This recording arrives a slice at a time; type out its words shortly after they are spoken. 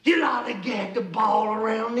lollygag the ball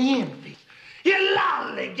around the infield. You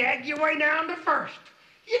lollygag your way down to first.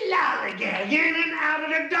 You lollygag in and out of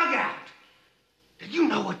the dugout. Do you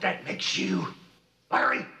know what that makes you,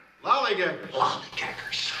 Larry? Lollygaggers.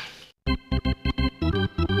 Lollygaggers.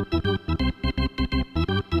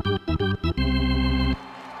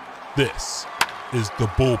 This is the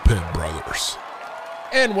Bullpen Brothers.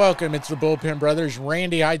 And welcome. It's the Bullpen Brothers.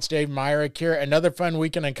 Randy Heights, Dave Myrick here. Another fun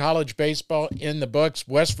weekend in college baseball in the books.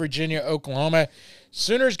 West Virginia, Oklahoma.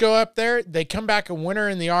 Sooners go up there. They come back a winner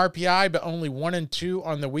in the RPI, but only 1-2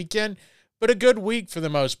 on the weekend. But a good week for the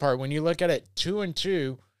most part. When you look at it,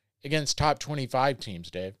 2-2 against top 25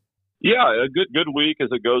 teams, Dave. Yeah, a good week as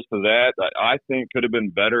it goes to that. I think could have been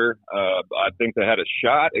better. I think they had a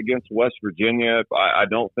shot against West Virginia. I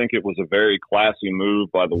don't think it was a very classy move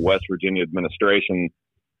by the West Virginia administration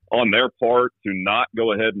on their part to not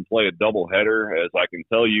go ahead and play a doubleheader. As I can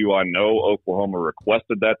tell you, I know Oklahoma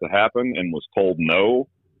requested that to happen and was told no.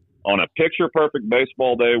 On a picture-perfect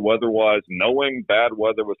baseball day, weather-wise, knowing bad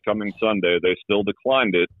weather was coming Sunday, they still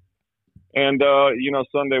declined it. And,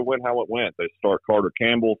 Sunday went how it went. They start Carter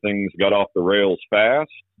Campbell. Things got off the rails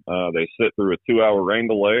fast. They sit through a 2-hour rain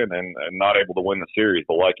delay and not able to win the series.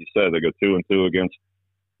 But like you said, they go 2-2 against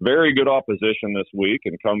very good opposition this week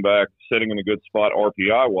and come back sitting in a good spot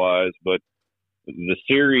RPI-wise. But the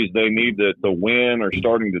series they need to win are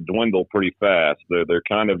starting to dwindle pretty fast. They're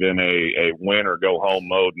kind of in a win-or-go-home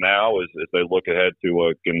mode now as they look ahead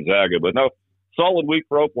to Gonzaga. But no, solid week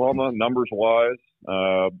for Oklahoma, numbers-wise.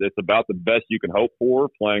 It's about the best you can hope for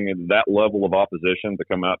playing in that level of opposition to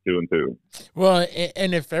come out 2-2. Well,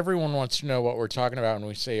 and if everyone wants to know what we're talking about when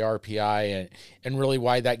we say RPI and really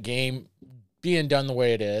why that game being done the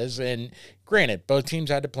way it is, and granted, both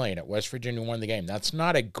teams had to play in it. West Virginia won the game. That's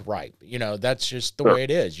not a gripe. That's just the way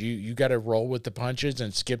it is. You got to roll with the punches,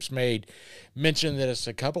 and Skip's mentioned this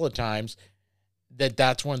a couple of times,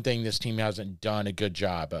 that's one thing this team hasn't done a good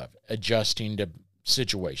job of, adjusting to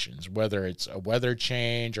situations, whether it's a weather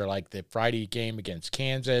change or like the Friday game against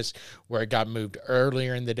Kansas where it got moved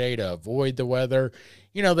earlier in the day to avoid the weather.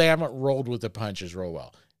 They haven't rolled with the punches real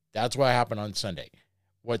well. That's what happened on Sunday.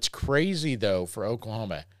 What's crazy, though, for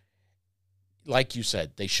Oklahoma, like you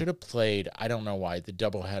said, they should have played, I don't know why, the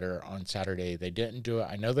doubleheader on Saturday. They didn't do it.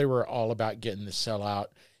 I know they were all about getting the sellout,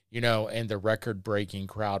 and the record-breaking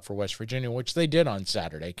crowd for West Virginia, which they did on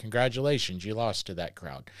Saturday. Congratulations, you lost to that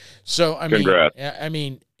crowd. So, Congrats.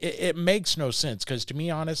 It makes no sense because, to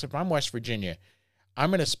be honest, if I'm West Virginia,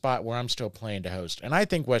 I'm in a spot where I'm still playing to host, and I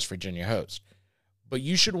think West Virginia hosts. But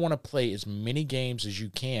you should want to play as many games as you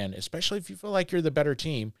can, especially if you feel like you're the better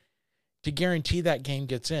team, to guarantee that game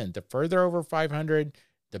gets in. The further over 500,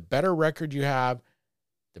 the better record you have,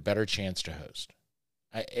 the better chance to host.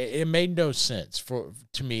 It made no sense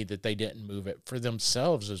to me that they didn't move it for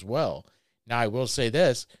themselves as well. Now, I will say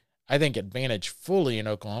this. I think advantage fully in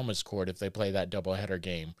Oklahoma's court if they play that doubleheader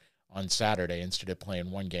game on Saturday instead of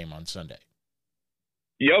playing one game on Sunday.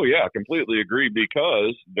 Oh, yeah, completely agree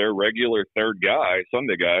because their regular third guy,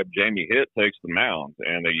 Sunday guy, Jamie Hitt, takes the mound.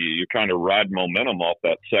 And you kind of ride momentum off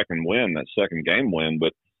that second game win.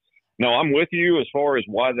 But no, I'm with you as far as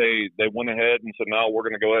why they went ahead and said, no, we're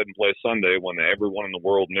going to go ahead and play Sunday when everyone in the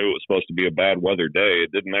world knew it was supposed to be a bad weather day.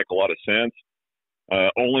 It didn't make a lot of sense.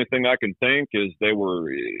 Only thing I can think is they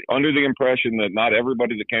were under the impression that not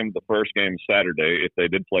everybody that came to the first game Saturday, if they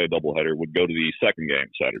did play a doubleheader, would go to the second game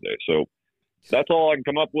Saturday. So that's all I can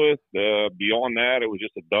come up with. Beyond that, it was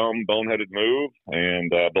just a dumb, boneheaded move. And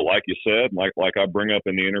but like you said, like I bring up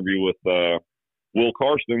in the interview with Will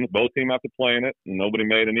Carsten, both teams have to play in it. Nobody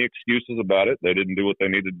made any excuses about it. They didn't do what they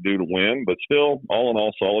needed to do to win, but still, all in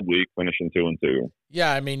all, solid week, finishing 2-2.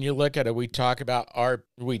 Yeah, you look at it. We talk about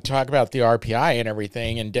the RPI and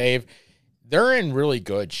everything, and Dave, they're in really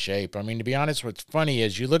good shape. To be honest, what's funny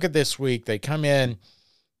is you look at this week. They come in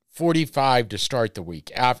 45 to start the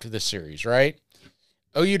week after the series, right?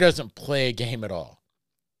 OU doesn't play a game at all.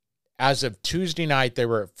 As of Tuesday night, they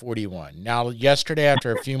were at 41. Now, yesterday,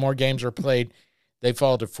 after a few more games were played, they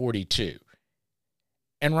fall to 42.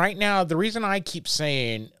 And right now, the reason I keep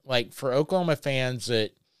saying, for Oklahoma fans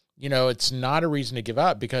that, it's not a reason to give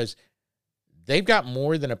up because they've got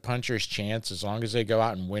more than a puncher's chance as long as they go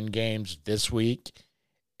out and win games this week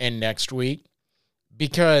and next week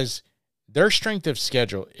because their strength of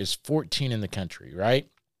schedule is 14 in the country, right?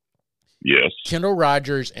 Yes. Kendall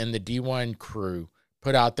Rogers and the D1 crew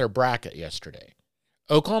put out their bracket yesterday.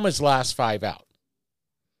 Oklahoma's last 5 out.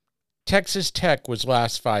 Texas Tech was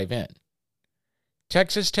last 5 in.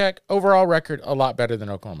 Texas Tech, overall record, a lot better than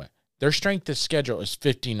Oklahoma. Their strength of schedule is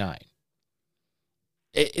 59.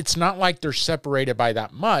 It's not like they're separated by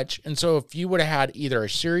that much. And so if you would have had either a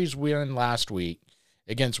series win last week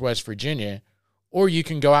against West Virginia, or you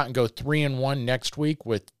can go out and go 3-1 next week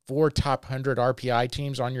with 4 top 100 RPI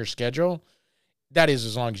teams on your schedule, that is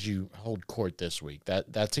as long as you hold court this week.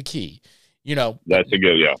 That's a key. That's a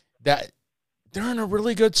good, yeah. That they're in a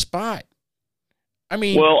really good spot. I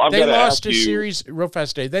mean, they lost a series real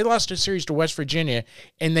fast. They lost a series to West Virginia,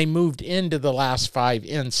 and they moved into the last 5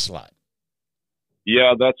 in slot.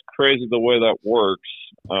 Yeah, that's crazy the way that works.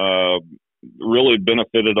 Really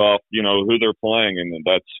benefited off, who they're playing, and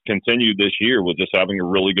that's continued this year with just having a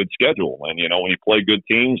really good schedule. And, when you play good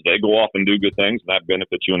teams, they go off and do good things, and that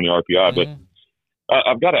benefits you in the RPI. Mm-hmm. But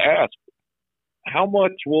I've got to ask, how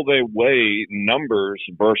much will they weigh numbers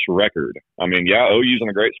versus record? I mean, yeah, OU's in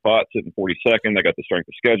a great spot, sitting 42nd. They got the strength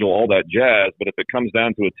of schedule, all that jazz. But if it comes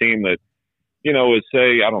down to a team that, is,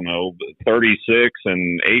 say,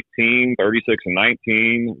 36-18,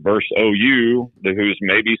 36-19 versus OU, who's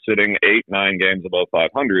maybe sitting 8-9 games above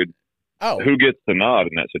 500, who gets the nod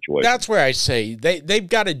in that situation? That's where I say they've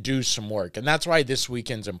got to do some work, and that's why this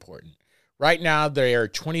weekend's important. Right now, they are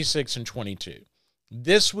 26-22.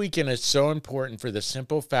 This weekend is so important for the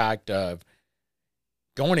simple fact of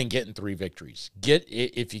going and getting 3 victories.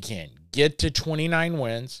 If you can, get to 29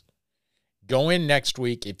 wins. Go in next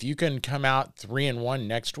week. If you can come out 3-1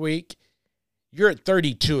 next week, you're at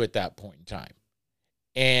 32 at that point in time.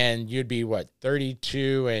 And you'd be,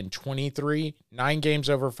 32-23, 9 games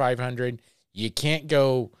over 500. You can't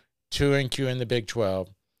go 2-2 in the Big 12.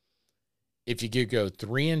 If you could go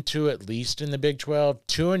 3-2 at least in the Big 12,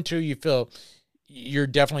 2-2, you feel you're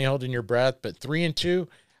definitely holding your breath. But 3-2,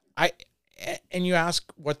 and you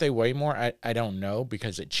ask what they weigh more, I don't know,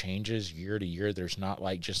 because it changes year to year. There's not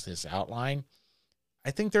like just this outline. I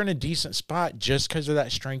think they're in a decent spot just because of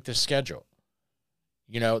that strength of schedule.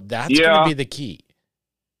 That's going to be the key.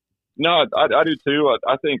 No, I do too.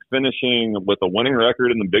 I think finishing with a winning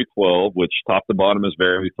record in the Big 12, which top to bottom is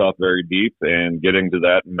very tough, very deep, and getting to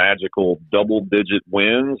that magical double-digit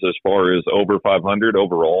wins as far as over 500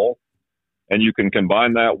 overall, and you can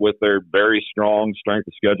combine that with their very strong strength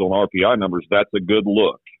of schedule and RPI numbers, that's a good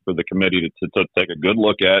look for the committee to take a good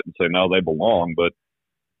look at and say, no, they belong. But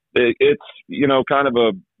it's, kind of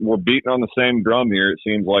we're beating on the same drum here. It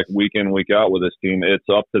seems like week in, week out with this team. It's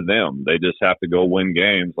up to them. They just have to go win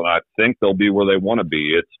games, and I think they'll be where they want to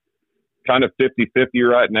be. It's kind of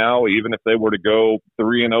 50-50 right now. Even if they were to go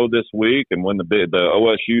 3-0 this week and win the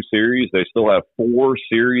OSU series, they still have 4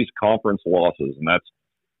 series conference losses, and that's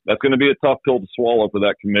going to be a tough pill to swallow for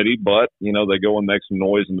that committee, but, they go and make some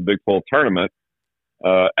noise in the Big 12 tournament.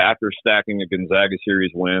 After stacking a Gonzaga series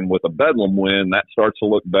win with a Bedlam win, that starts to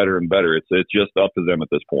look better and better. It's just up to them at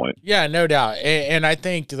this point. Yeah, no doubt. And I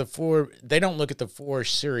think they don't look at the 4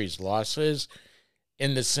 series losses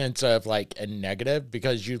in the sense of like a negative,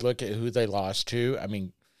 because you look at who they lost to. I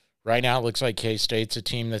mean, right now it looks like K-State's a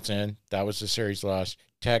team that's in. That was a series loss.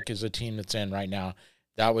 Tech is a team that's in right now.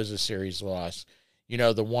 That was a series loss.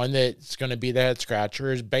 The one that's going to be the head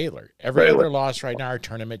scratcher is Baylor. Every other loss right now are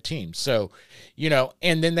tournament teams. So,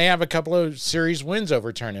 and then they have a couple of series wins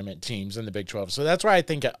over tournament teams in the Big 12. So that's why I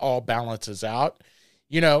think it all balances out.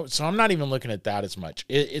 So I'm not even looking at that as much.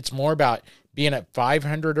 It's more about being at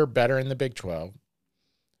 500 or better in the Big 12,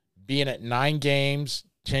 being at 9 games,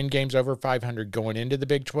 10 games over 500 going into the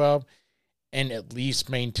Big 12, and at least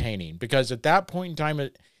maintaining. Because at that point in time,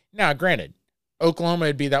 now granted, Oklahoma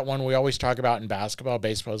would be that one we always talk about in basketball.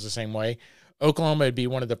 Baseball is the same way. Oklahoma would be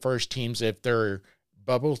one of the first teams if they're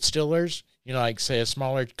bubble stillers. Like say a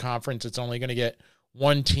smaller conference, it's only going to get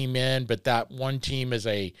 1 team in, but that 1 team is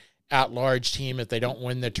a at-large team if they don't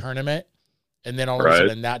win the tournament. And then all of a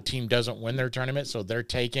sudden that team doesn't win their tournament, so they're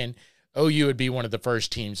taken. OU would be one of the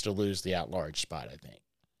first teams to lose the at-large spot, I think.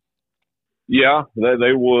 Yeah,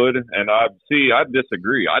 they would. And I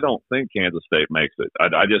disagree. I don't think Kansas State makes it.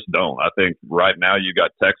 I just don't. I think right now you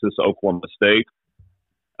got Texas, Oklahoma State,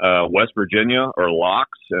 West Virginia are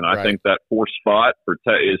locks. And I think that 4th spot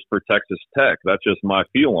is for Texas Tech. That's just my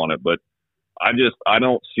feel on it. But I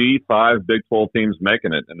don't see 5 Big 12 teams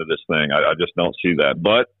making it into this thing. I just don't see that.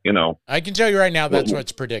 But, I can tell you right now that's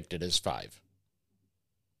what's predicted is 5.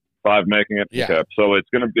 5 making it? Yeah. Okay. So it's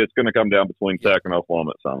gonna come down between Tech and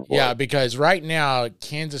Oklahoma, it sounds like. Yeah, because right now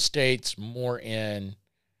Kansas State's more in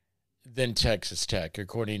than Texas Tech,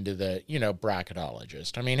 according to the,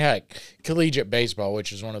 bracketologist. I mean, heck, collegiate baseball,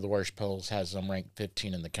 which is one of the worst polls, has them ranked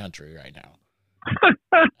 15 in the country right now.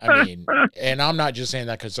 I mean, and I'm not just saying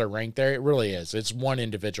that because they're ranked there. It really is. It's one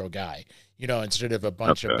individual guy, instead of a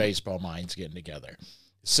bunch of baseball minds getting together.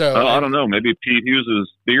 So I don't know. Maybe Pete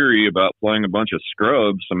Hughes' theory about playing a bunch of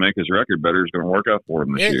scrubs to make his record better is going to work out for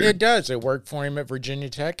him this year. It does. It worked for him at Virginia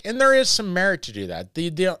Tech, and there is some merit to do that.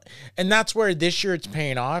 And that's where this year it's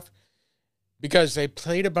paying off because they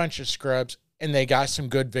played a bunch of scrubs and they got some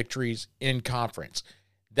good victories in conference.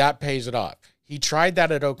 That pays it off. He tried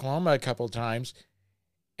that at Oklahoma a couple of times,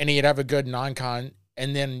 and he'd have a good non-con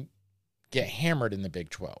and then get hammered in the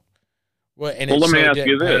Big 12. Well, let me ask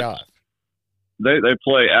you this. They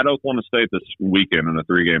play at Oklahoma State this weekend in a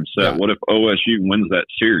 3-game set. Yeah. What if OSU wins that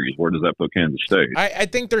series? Where does that put Kansas State? I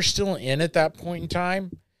think they're still in at that point in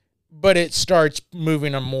time, but it starts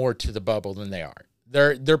moving them more to the bubble than they are.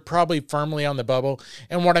 They're probably firmly on the bubble.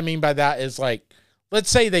 And what I mean by that is, like, let's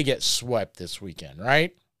say they get swept this weekend,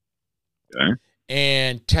 right? Okay.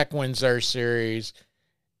 And Tech wins their series,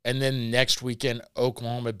 and then next weekend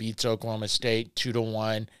Oklahoma beats Oklahoma State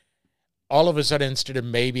 2-1. All of a sudden, instead of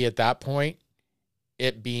maybe at that point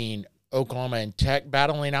it being Oklahoma and Tech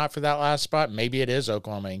battling out for that last spot, maybe it is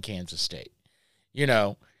Oklahoma and Kansas State.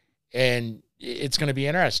 And it's going to be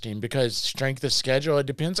interesting because strength of schedule, it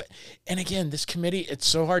depends. And again, this committee, it's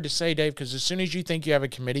so hard to say, Dave, because as soon as you think you have a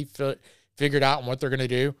committee figured out and what they're going to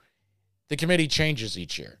do, the committee changes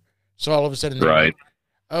each year. So all of a sudden, right.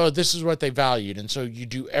 Oh, this is what they valued. And so you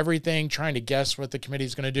do everything trying to guess what the committee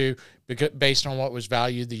is going to do based on what was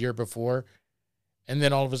valued the year before. And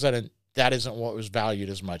then all of a sudden, that isn't what was valued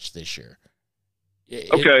as much this year.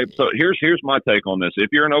 So here's my take on this. If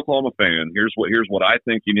you're an Oklahoma fan, here's what I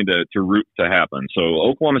think you need to root to happen. So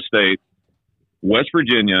Oklahoma State, West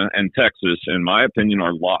Virginia, and Texas, in my opinion,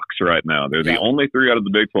 are locks right now. They're the only 3 out of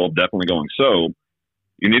the Big 12 definitely going. So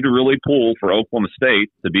you need to really pull for Oklahoma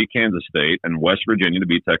State to beat Kansas State and West Virginia to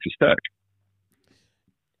beat Texas Tech.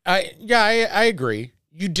 I agree.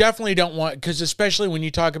 You definitely don't want, because especially when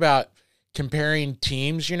you talk about comparing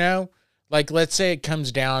teams, like let's say it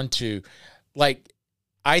comes down to, like,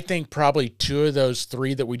 I think probably 2 of those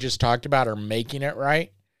 3 that we just talked about are making it,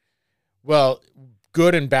 right? Well,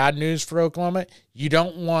 good and bad news for Oklahoma. You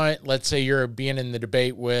don't want, let's say you're being in the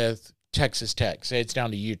debate with Texas Tech. Say it's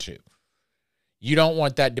down to you 2. You don't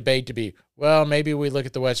want that debate to be, well, maybe we look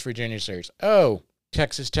at the West Virginia series. Oh,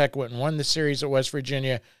 Texas Tech went and won the series at West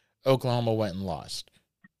Virginia. Oklahoma went and lost.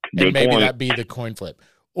 And maybe that'd be the coin flip.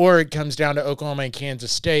 Or it comes down to Oklahoma and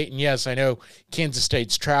Kansas State. And yes, I know Kansas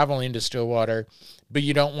State's traveling to Stillwater, but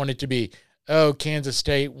you don't want it to be, oh, Kansas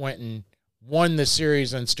State went and won the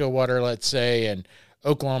series in Stillwater, let's say, and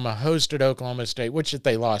Oklahoma hosted Oklahoma State, which if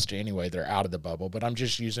they lost anyway, they're out of the bubble. But I'm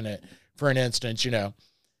just using it for an instance,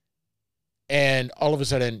 And all of a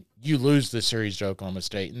sudden, you lose the series to Oklahoma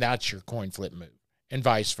State, and that's your coin flip move, and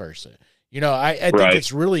vice versa. I think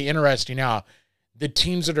it's really interesting how the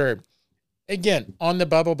teams that are, again, on the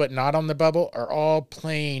bubble but not on the bubble are all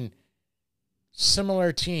playing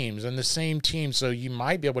similar teams and the same team, so you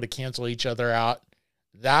might be able to cancel each other out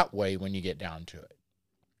that way when you get down to it.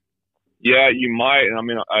 Yeah, you might. I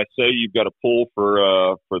mean, I say you've got to pull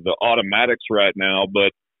for the automatics right now,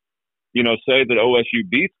 but say that OSU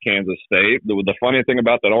beats Kansas State. The funny thing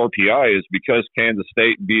about that RPI is because Kansas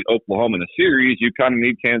State beat Oklahoma in a series, you kind of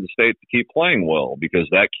need Kansas State to keep playing well because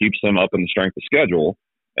that keeps them up in the strength of schedule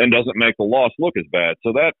and doesn't make the loss look as bad.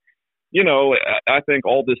 So that, I think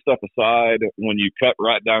all this stuff aside, when you cut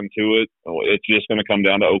right down to it, it's just going to come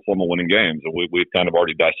down to Oklahoma winning games. And we've kind of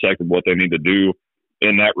already dissected what they need to do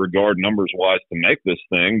in that regard, numbers-wise, to make this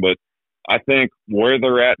thing. But I think where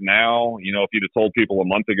they're at now, if you'd have told people a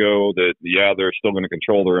month ago that, they're still going to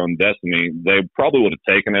control their own destiny, they probably would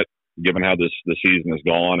have taken it, given how the season has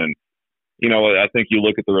gone. And, I think you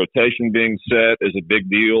look at the rotation being set as a big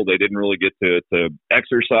deal. They didn't really get to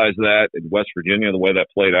exercise that in West Virginia, the way that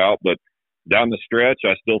played out. But down the stretch,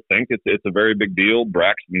 I still think it's a very big deal.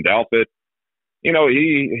 Braxton Douthat,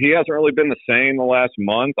 he hasn't really been the same the last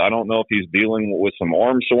month. I don't know if he's dealing with some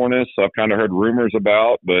arm soreness. I've kind of heard rumors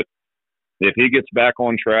about, but if he gets back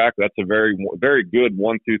on track, that's a very, very good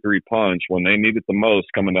 1-2-3 punch when they need it the most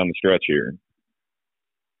coming down the stretch here.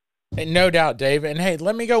 And no doubt, Dave. And hey,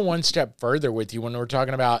 let me go one step further with you when we're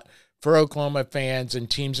talking about for Oklahoma fans and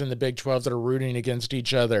teams in the Big 12 that are rooting against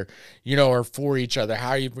each other, or for each other,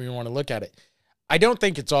 however you want to look at it. I don't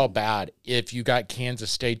think it's all bad if you got Kansas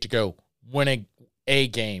State to go win a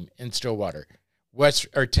game in Stillwater,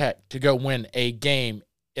 Tech to go win a game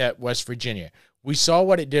at West Virginia. We saw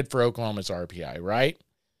what it did for Oklahoma's RPI, right?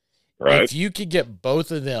 Right. If you could get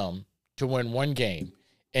both of them to win one game,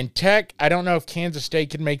 and Tech, I don't know if Kansas State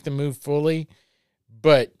could make the move fully,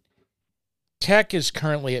 but Tech is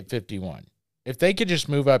currently at 51. If they could just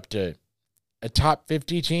move up to a top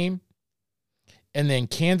 50 team, And then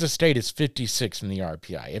Kansas State is 56 in the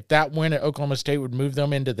RPI. If that win at Oklahoma State would move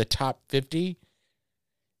them into the top 50,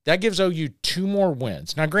 that gives OU 2 more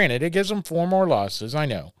wins. Now, granted, it gives them 4 more losses, I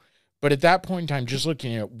know. But at that point in time, just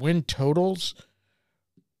looking at win totals,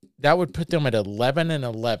 that would put them at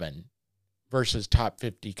 11-11 versus top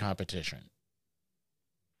 50 competition.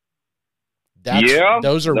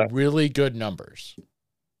 Those are really good numbers.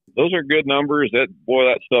 Those are good numbers. That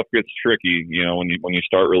stuff gets tricky, when you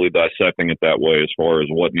start really dissecting it that way, as far as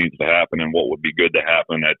what needs to happen and what would be good to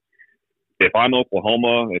happen. If I'm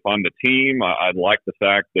Oklahoma, if I'm the team, I'd like the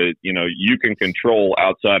fact that you can control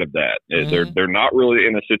outside of that. Mm-hmm. They're not really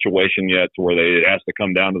in a situation yet to where it has to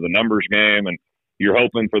come down to the numbers game, and you're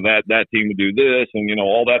hoping for that team to do this and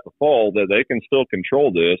all that to fall. That they can still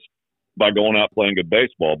control this by going out playing good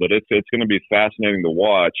baseball. But it's going to be fascinating to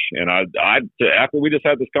watch. And after we just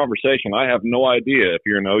had this conversation, I have no idea, if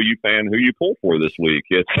you're an OU fan, who you pull for this week.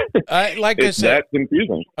 It's I said, that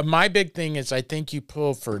confusing. My big thing is I think you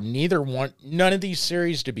pull for none of these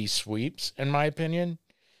series to be sweeps, in my opinion.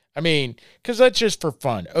 I mean, because that's just for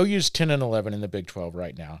fun. OU's 10-11 in the Big 12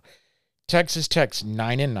 right now. Texas Tech's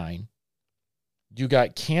 9-9. You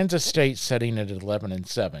got Kansas State setting at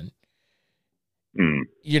 11-7.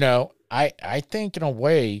 I think in a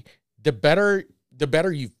way, the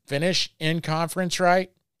better you finish in conference,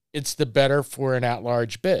 right, it's the better for an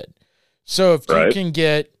at-large bid. So if you can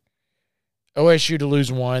get OSU to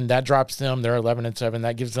lose 1, that drops them. They're 11-7.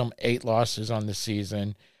 That gives them 8 losses on the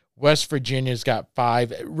season. West Virginia's got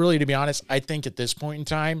 5. Really, to be honest, I think at this point in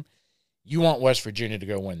time, you want West Virginia to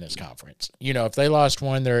go win this conference. If they lost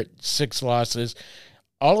 1, they're at 6 losses.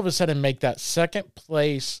 All of a sudden make that second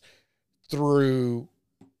place through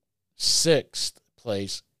 6th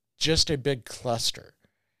place just a big cluster,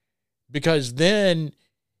 because then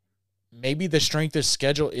maybe the strength of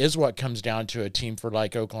schedule is what comes down to a team for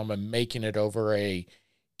like Oklahoma making it over a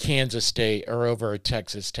Kansas State or over a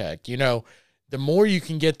Texas Tech. The more you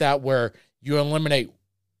can get that where you eliminate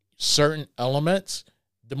certain elements,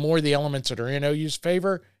 the more the elements that are in OU's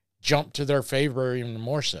favor jump to their favor even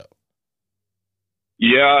more so.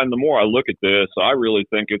 Yeah, and the more I look at this, I really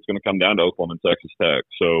think it's going to come down to Oklahoma and Texas Tech.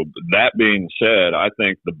 So that being said, I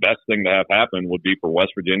think the best thing to have happen would be for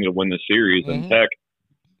West Virginia to win the series and Tech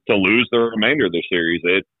to lose the remainder of the series.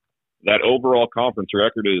 That overall conference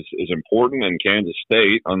record is important, and Kansas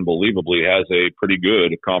State, unbelievably, has a pretty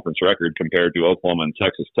good conference record compared to Oklahoma and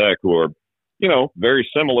Texas Tech, who are, very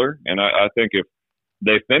similar. And I think if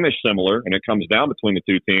they finish similar and it comes down between the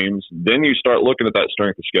two teams, then you start looking at that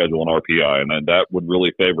strength of schedule and RPI, and that would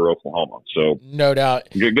really favor Oklahoma. So no doubt,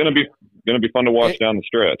 it's going to be fun to watch down the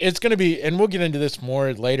stretch. It's going to be, and we'll get into this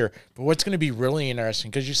more later, but what's going to be really interesting,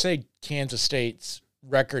 because you say Kansas State's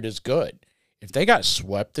record is good. If they got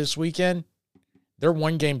swept this weekend, they're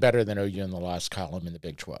 1 game better than OU in the last column in the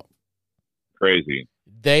Big 12. Crazy.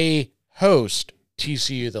 They host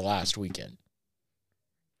TCU the last weekend.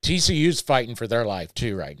 TCU's fighting for their life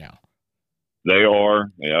too right now. They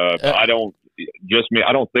are. I don't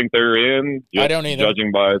think they're in. I don't either.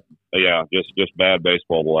 Judging by just bad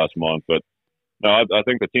baseball the last month. But no, I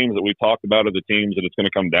think the teams that we talked about are the teams that it's going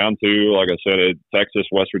to come down to. Like I said, Texas,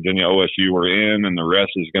 West Virginia, OSU are in, and the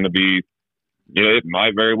rest is going to be. It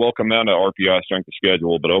might very well come down to RPI strength of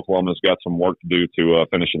schedule, but Oklahoma's got some work to do to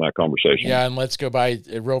finish in that conversation. Yeah, and let's go by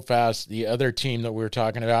real fast. The other team that we were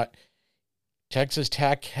talking about, Texas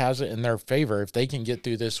Tech, has it in their favor. If they can get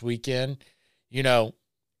through this weekend,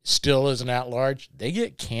 still as an at-large, they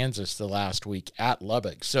get Kansas the last week at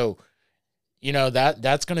Lubbock. So,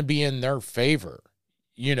 that's going to be in their favor,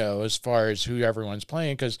 as far as who everyone's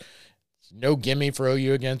playing, because no gimme for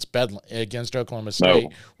OU against Oklahoma State. No.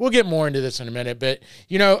 We'll get more into this in a minute, but,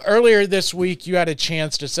 earlier this week you had a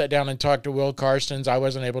chance to sit down and talk to Will Carstens. I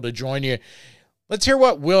wasn't able to join you. Let's hear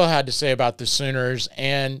what Will had to say about the Sooners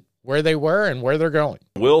and where they were and where they're going.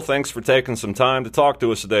 Will, thanks for taking some time to talk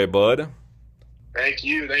to us today, bud. Thank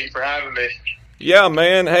you. Thank you for having me. Yeah,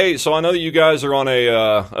 man. Hey, so I know that you guys are on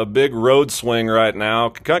a big road swing right now.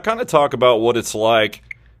 Kind of talk about what it's like,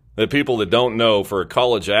 the people that don't know, for a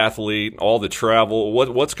college athlete, all the travel.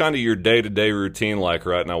 What's kind of your day-to-day routine like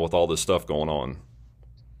right now with all this stuff going on?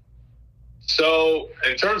 So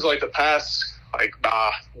in terms of the past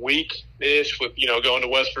week-ish with, going to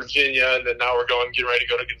West Virginia, and then now we're getting ready to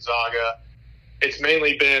go to Gonzaga. It's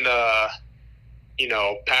mainly been,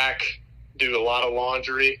 pack, do a lot of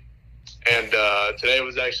laundry. And today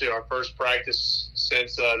was actually our first practice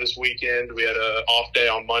since this weekend. We had an off day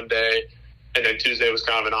on Monday, and then Tuesday was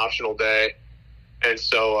kind of an optional day. And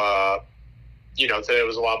so, today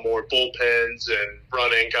was a lot more bullpens and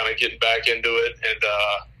running, kind of getting back into it. And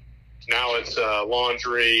now it's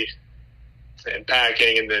laundry, and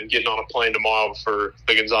packing, and then getting on a plane tomorrow for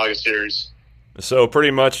the Gonzaga series. So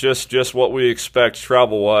pretty much just what we expect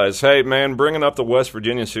travel-wise. Hey, man, bringing up the West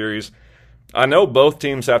Virginia series, I know both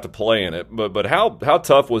teams have to play in it, but how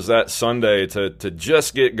tough was that Sunday to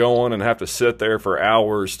just get going and have to sit there for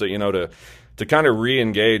hours to kind of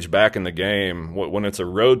re-engage back in the game when it's a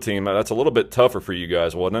road team? That's a little bit tougher for you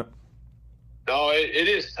guys, wasn't it? No, it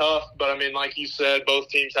is tough, but I mean, like you said, both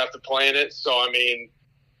teams have to play in it. So I mean,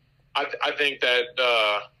 I think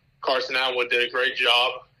that Carson Atwood did a great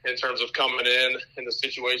job in terms of coming in the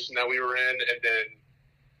situation that we were in, and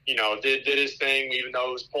then, did his thing even though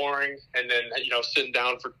it was pouring, and then, sitting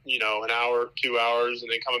down for, an hour, 2 hours,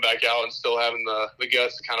 and then coming back out and still having the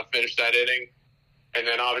guts to kind of finish that inning. And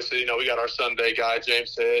then obviously, we got our Sunday guy,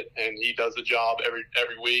 James Hitt, and he does the job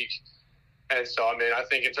every week. And so, I mean, I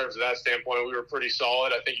think in terms of that standpoint, we were pretty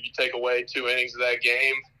solid. I think if you take away 2 innings of that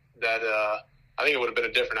game, that I think it would have been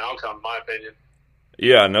a different outcome, in my opinion.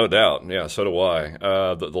 Yeah, no doubt. Yeah, so do I.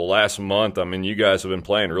 The last month, I mean, you guys have been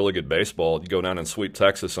playing really good baseball. You go down and sweep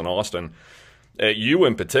Texas and Austin. You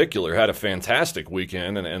in particular had a fantastic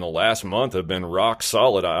weekend, and the last month have been rock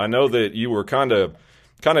solid. I know that you were kind of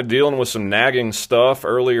dealing with some nagging stuff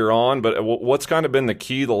earlier on, but what's kind of been the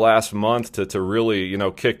key the last month to really,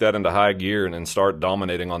 kick that into high gear and start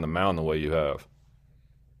dominating on the mound the way you have?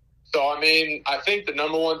 So, I mean, I think the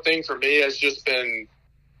number one thing for me has just been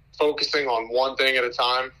focusing on one thing at a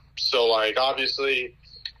time. So, like, obviously,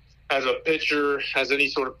 as a pitcher, as any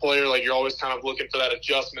sort of player, like, you're always kind of looking for that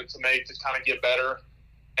adjustment to make to kind of get better.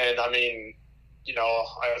 And, I mean,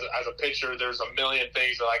 as a pitcher, there's a million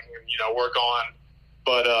things that I can, work on.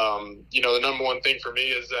 But, the number one thing for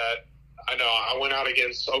me is that I went out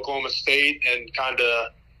against Oklahoma State and kind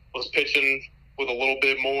of was pitching with a little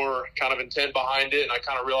bit more kind of intent behind it. And I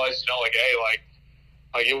kind of realized,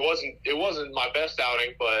 it wasn't my best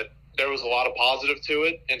outing, but there was a lot of positive to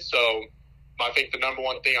it. And so I think the number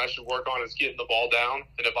one thing I should work on is getting the ball down.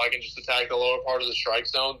 And if I can just attack the lower part of the strike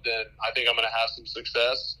zone, then I think I'm going to have some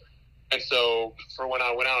success. And so for when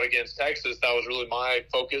I went out against Texas, that was really my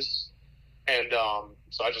focus. And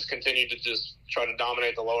so I just continued to just try to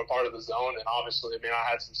dominate the lower part of the zone. And obviously, I mean, I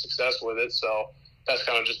had some success with it. So that's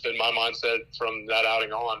kind of just been my mindset from that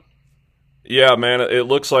outing on. Yeah, man, it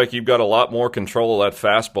looks like you've got a lot more control of that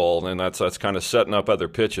fastball, and that's kind of setting up other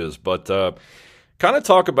pitches. But kind of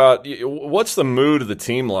talk about what's the mood of the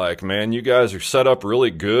team like, man? You guys are set up really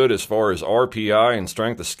good as far as RPI and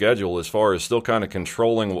strength of schedule, as far as still kind of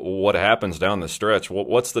controlling what happens down the stretch.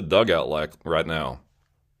 What's the dugout like right now?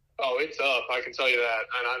 Oh, it's up. I can tell you that.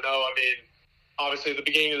 And I know, I mean, obviously at the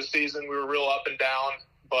beginning of the season, we were real up and down.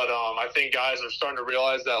 But I think guys are starting to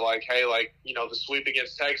realize that, like, hey, like, the sweep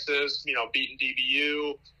against Texas, beating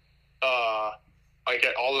DBU, like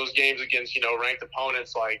all those games against, ranked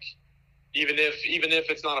opponents, like, even if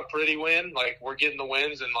it's not a pretty win, like, we're getting the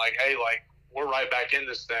wins and, like, hey, like, we're right back in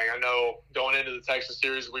this thing. I know going into the Texas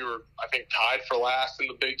series, we were, I think, tied for last in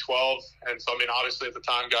the Big 12. And so, I mean, obviously at the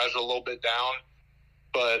time, guys were a little bit down.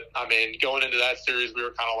 But, I mean, going into that series, we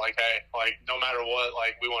were kind of like, hey, like, no matter what,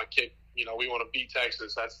 like, we want to kick. We want to beat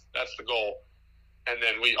Texas. That's the goal. And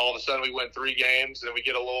then all of a sudden we win 3 games, and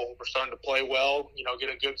we're starting to play well. Get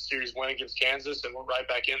a good series win against Kansas, and we're right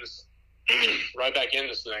back in this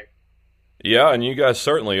thing. Yeah, and you guys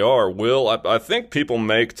certainly are. Will, I think people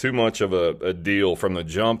make too much of a deal from the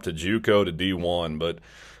jump to JUCO to D1, but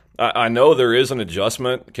I know there is an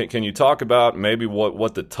adjustment. Can you talk about maybe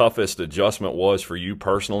what the toughest adjustment was for you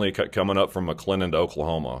personally coming up from McLennan to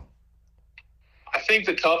Oklahoma? I think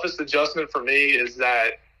the toughest adjustment for me is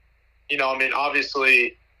that,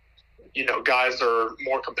 obviously, guys are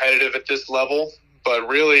more competitive at this level, but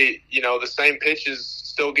really, the same pitches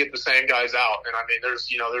still get the same guys out. And I mean,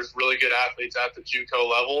 there's really good athletes at the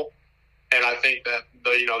JUCO level. And I think that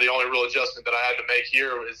the only real adjustment that I had to make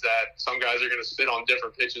here is that some guys are going to spit on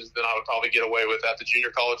different pitches than I would probably get away with at the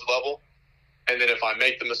junior college level. And then if I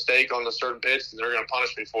make the mistake on the certain pitch, they're going to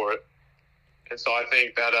punish me for it. And so I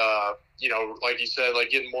think that, like you said,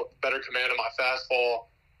 like getting better command of my fastball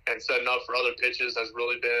and setting up for other pitches has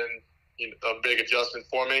really been a big adjustment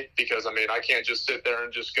for me, because, I mean, I can't just sit there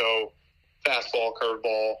and just go fastball,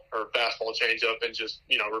 curveball, or fastball changeup and just,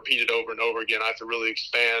 repeat it over and over again. I have to really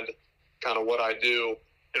expand kind of what I do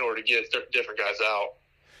in order to get different guys out.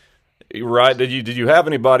 Right. Did you have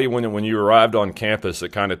anybody when you arrived on campus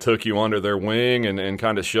that kind of took you under their wing and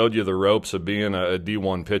kind of showed you the ropes of being a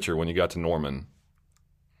D1 pitcher when you got to Norman?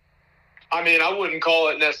 I mean, I wouldn't call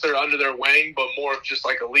it necessarily under their wing, but more of just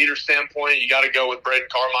like a leader standpoint. You got to go with Braden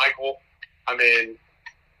Carmichael. I mean,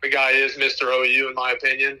 the guy is Mr. OU in my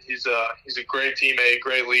opinion. He's a great teammate,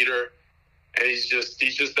 great leader. And he's just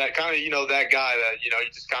that kind of, that guy that, you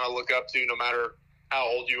just kind of look up to no matter how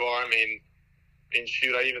old you are. I mean,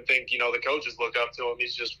 shoot, I even think, the coaches look up to him.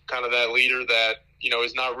 He's just kind of that leader that,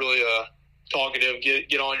 is not really a talkative,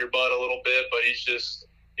 get on your butt a little bit, but he's just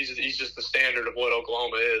the standard of what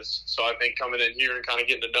Oklahoma is. So I think coming in here and kind of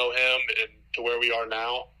getting to know him and to where we are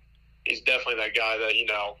now, he's definitely that guy that, you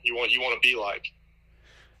want to be like.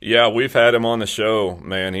 Yeah, we've had him on the show,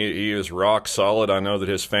 man. He is rock solid. I know that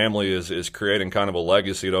his family is creating kind of a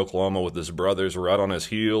legacy at Oklahoma with his brothers right on his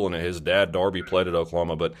heel, and his dad, Darby, played at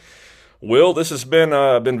Oklahoma. But, Will, this has been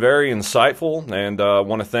very insightful, and I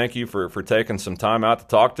want to thank you for taking some time out to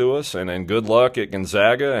talk to us, and good luck at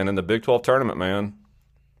Gonzaga and in the Big 12 tournament, man.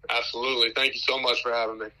 Absolutely. Thank you so much for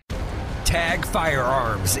having me. Tag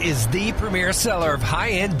Firearms is the premier seller of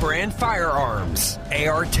high-end brand firearms.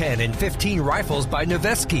 AR-10 and 15 rifles by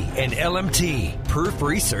Noveske and LMT. Proof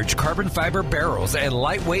Research carbon fiber barrels and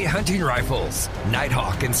lightweight hunting rifles.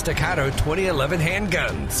 Nighthawk and Staccato 2011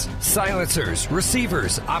 handguns. Silencers,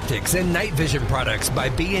 receivers, optics, and night vision products by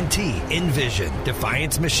B&T, Envision,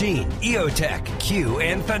 Defiance Machine, EOTech, Q,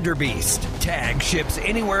 and Thunder Beast. Tag ships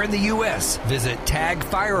anywhere in the U.S. Visit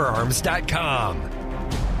tagfirearms.com.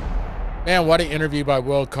 Man, what an interview by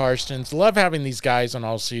Will Carsten. Love having these guys on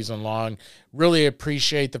all season long. Really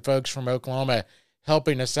appreciate the folks from Oklahoma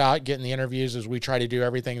helping us out, getting the interviews as we try to do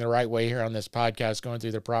everything the right way here on this podcast, going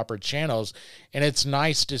through the proper channels. And it's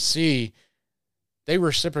nice to see they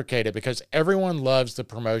reciprocated because everyone loves the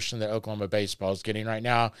promotion that Oklahoma baseball is getting right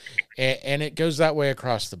now. And it goes that way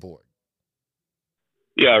across the board.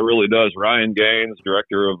 Yeah, it really does. Ryan Gaines,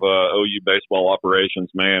 director of OU baseball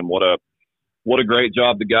operations, man, what a great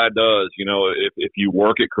job the guy does. If you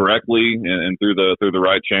work it correctly and through the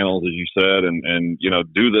right channels, as you said, and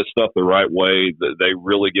do this stuff the right way, they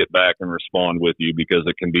really get back and respond with you because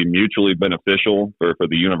it can be mutually beneficial for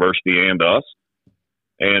the university and us.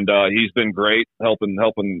 And he's been great helping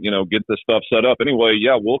get this stuff set up. Anyway,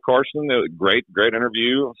 yeah, Will Carsten, great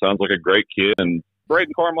interview. Sounds like a great kid. And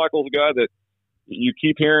Braden Carmichael's a guy that you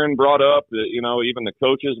keep hearing brought up. That, even the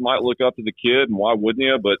coaches might look up to the kid, and why wouldn't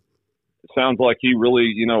you? But it sounds like he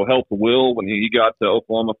really, helped Will when he got to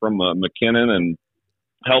Oklahoma from McKinnon and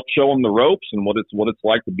helped show him the ropes and what it's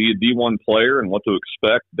like to be a D1 player and what to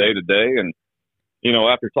expect day to day. And,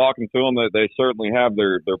 after talking to him, they certainly have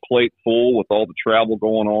their plate full with all the travel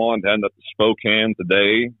going on to end up to Spokane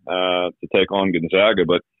today to take on Gonzaga.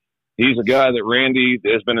 But he's a guy that Randy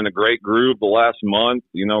has been in a great groove the last month,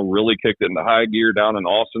 really kicked it into high gear down in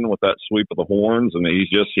Austin with that sweep of the horns. And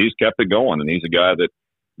he's kept it going. And he's a guy that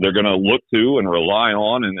they're going to look to and rely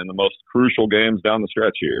on in the most crucial games down the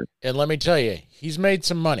stretch here. And let me tell you, he's made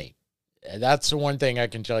some money. That's the one thing I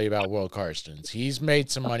can tell you about Will Carsten. He's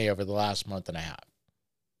made some money over the last month and a half.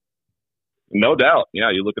 No doubt.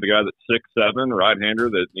 Yeah, you look at a guy that's 6'7", right-hander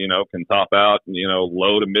that, can top out,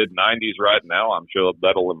 low to mid-90s right now. I'm sure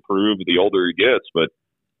that'll improve the older he gets, but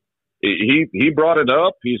he brought it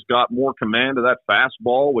up. He's got more command of that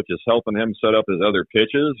fastball, which is helping him set up his other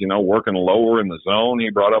pitches, working lower in the zone. He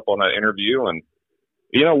brought up on that interview, and,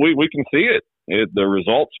 we can see it. The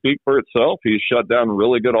results speak for itself. He's shut down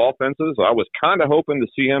really good offenses. I was kind of hoping to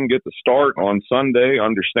see him get the start on Sunday,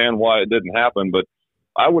 understand why it didn't happen, but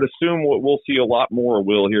I would assume we'll see a lot more of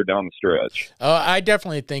Will here down the stretch. Oh, I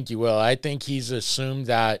definitely think you will. I think he's assumed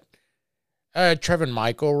that Trevin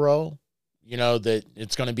Michael role, that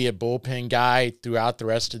it's going to be a bullpen guy throughout the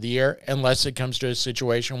rest of the year, unless it comes to a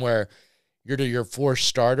situation where you're your fourth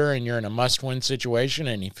starter and you're in a must-win situation,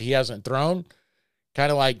 and if he hasn't thrown,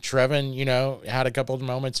 kind of like Trevin, had a couple of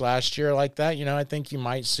moments last year like that, I think you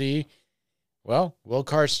might see, well, Will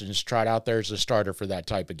Carsten's tried out there as a starter for that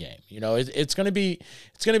type of game. It's going to be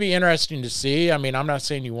interesting to see. I mean, I'm not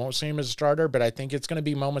saying you won't see him as a starter, but I think it's going to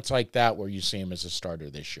be moments like that where you see him as a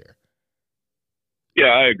starter this year.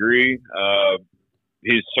 Yeah, I agree.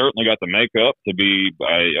 He's certainly got the makeup to be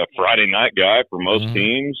a Friday night guy for most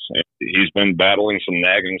teams. He's been battling some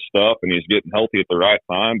nagging stuff, and he's getting healthy at the right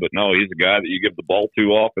time. But no, he's a guy that you give the ball to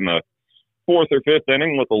off in the fourth or fifth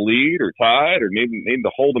inning with a lead or tied or need to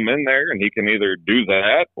hold him in there, and he can either do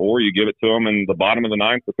that or you give it to him in the bottom of the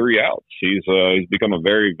ninth with 3 outs. He's become a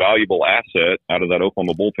very valuable asset out of that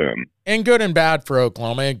Oklahoma bullpen. And good and bad for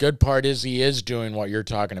Oklahoma. A good part is he is doing what you're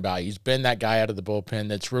talking about. He's been that guy out of the bullpen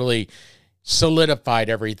that's really solidified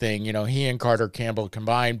everything, he and Carter Campbell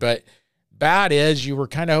combined. But bad is you were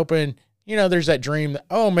kind of hoping, there's that dream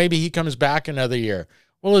that, maybe he comes back another year.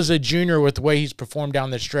 Well, as a junior, with the way he's performed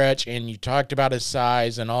down the stretch, and you talked about his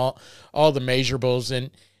size and all the measurables,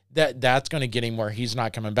 and that's going to get him where he's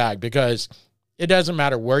not coming back, because it doesn't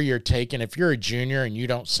matter where you're taken. If you're a junior and you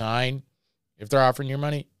don't sign, if they're offering you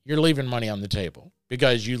money, you're leaving money on the table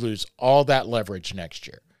because you lose all that leverage next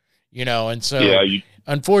year. And so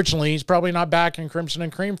unfortunately, he's probably not back in Crimson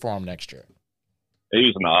and Cream for him next year.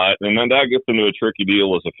 He's not. And then that gets into a tricky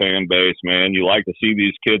deal as a fan base, man. You like to see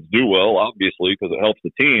these kids do well, obviously, because it helps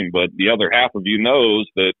the team. But the other half of you knows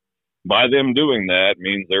that by them doing that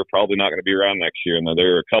means they're probably not going to be around next year. And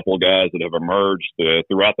there are a couple of guys that have emerged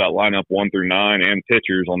throughout that lineup 1 through 9 and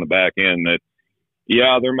pitchers on the back end that,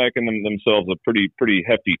 yeah, they're making themselves a pretty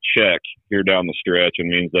hefty check here down the stretch and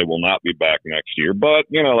means they will not be back next year. But,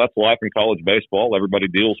 that's life in college baseball. Everybody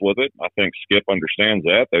deals with it. I think Skip understands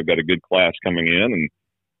that. They've got a good class coming in, and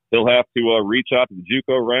he'll have to reach out to the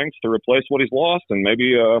JUCO ranks to replace what he's lost and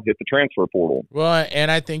maybe hit the transfer portal. Well, and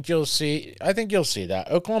I think you'll see that.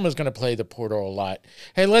 Oklahoma's going to play the portal a lot.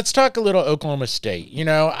 Hey, let's talk a little Oklahoma State.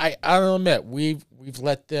 I'll admit we've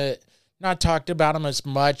not talked about them as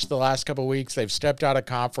much the last couple of weeks. They've stepped out of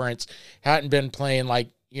conference, hadn't been playing like,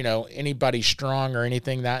 anybody strong or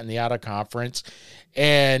anything that in the out of conference.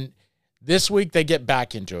 And this week they get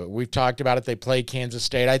back into it. We've talked about it. They play Kansas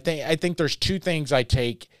State. I think there's two things I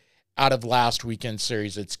take out of last weekend's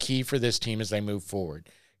series that's key for this team as they move forward.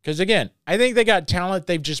 Because, again, I think they got talent.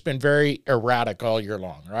 They've just been very erratic all year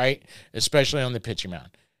long, right? Especially on the pitching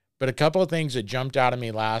mound. But a couple of things that jumped out at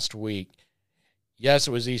me last week. Yes,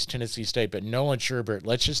 it was East Tennessee State, but Nolan Sherbert,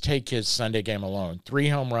 let's just take his Sunday game alone. 3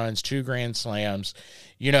 home runs, 2 grand slams.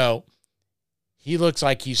 He looks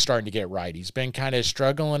like he's starting to get right. He's been kind of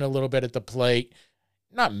struggling a little bit at the plate.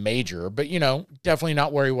 Not major, but, definitely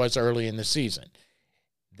not where he was early in the season.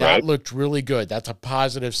 That looked really good. That's a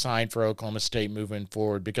positive sign for Oklahoma State moving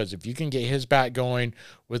forward because if you can get his bat going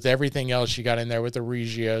with everything else you got in there with the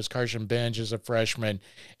Regios, Carson Benj as a freshman,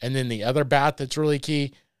 and then the other bat that's really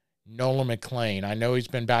key, Nolan McLean. I know he's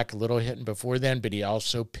been back a little hitting before then, but he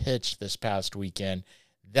also pitched this past weekend.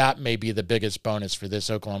 That may be the biggest bonus for this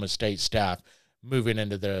Oklahoma State staff moving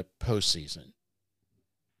into the postseason.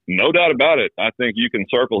 No doubt about it. I think you can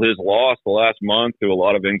circle his loss the last month through a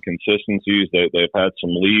lot of inconsistencies. They've had some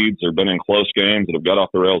leads or been in close games that have got off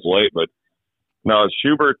the rails late. But no,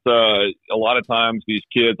 Schubert, a lot of times these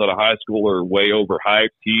kids out of high school are way overhyped.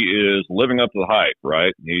 He is living up to the hype,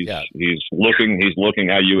 right? He's looking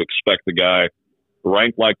how you expect the guy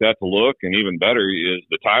ranked like that to look, and even better is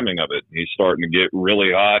the timing of it. He's starting to get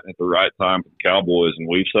really hot at the right time for the Cowboys. And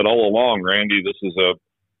we've said all along, Randy, this is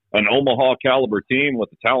an Omaha caliber team with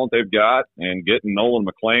the talent they've got, and getting Nolan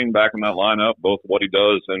McLean back in that lineup, both what he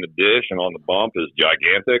does in the dish and on the bump is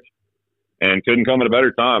gigantic, and couldn't come at a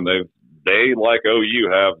better time. They like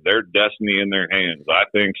OU have their destiny in their hands. I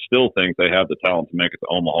still think they have the talent to make it to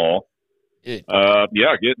Omaha.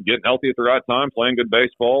 Getting healthy at the right time, playing good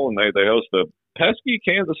baseball, and they host a pesky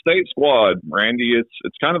Kansas State squad. Randy,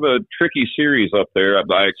 it's kind of a tricky series up there.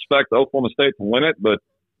 I expect Oklahoma State to win it, but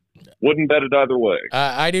wouldn't bet it either way.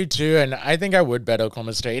 I do too, and I think I would bet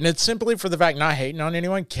Oklahoma State. And it's simply for the fact, not hating on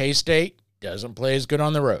anyone, K-State doesn't play as good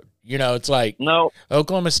on the road. It's like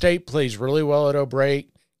Oklahoma State plays really well at O'Brate.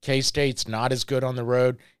 K-State's not as good on the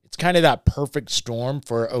road. It's kind of that perfect storm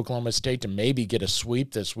for Oklahoma State to maybe get a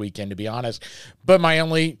sweep this weekend, to be honest. But my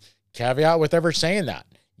only caveat with ever saying that,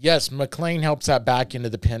 yes, McLean helps that back into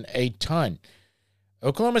the pen a ton.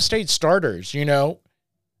 Oklahoma State starters,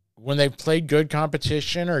 when they've played good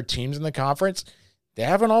competition or teams in the conference, they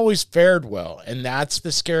haven't always fared well. And that's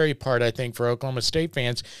the scary part, I think, for Oklahoma State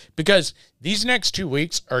fans, because these next 2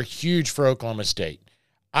 weeks are huge for Oklahoma State.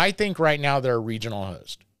 I think right now they're a regional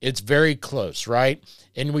host. It's very close, right?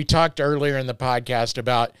 And we talked earlier in the podcast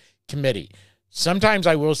about committee. Sometimes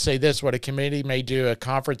I will say this, what a committee may do, a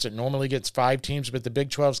conference that normally gets 5 teams, but the Big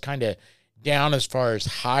 12's kind of down as far as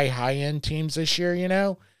high-end teams this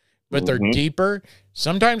year, but they're deeper.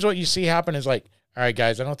 Sometimes what you see happen is like, all right,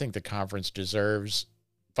 guys, I don't think the conference deserves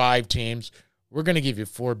 5 teams. We're going to give you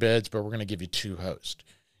 4 bids, but we're going to give you 2 hosts,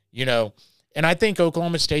 And I think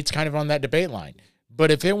Oklahoma State's kind of on that debate line. But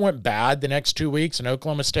if it went bad the next 2 weeks in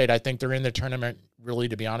Oklahoma State, I think they're in the tournament, really,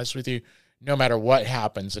 to be honest with you, no matter what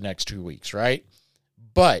happens the next 2 weeks, right?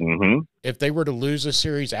 But if they were to lose a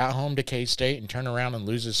series at home to K-State and turn around and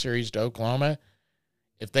lose a series to Oklahoma,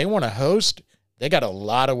 if they want to host, they got a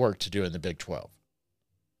lot of work to do in the Big 12.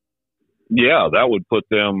 Yeah, that would put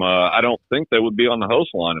them I don't think they would be on the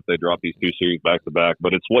host line if they drop these 2 series back-to-back.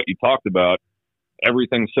 But it's what you talked about.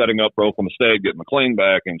 Everything's setting up for Oklahoma State, getting McLean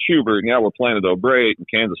back and Schubert. And we're playing at O'Brate, and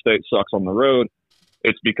Kansas State sucks on the road.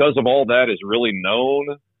 It's because of all that is really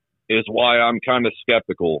known is why I'm kind of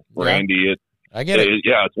skeptical, Randy. I get it.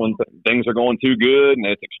 It's when things are going too good and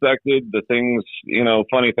it's expected. The things,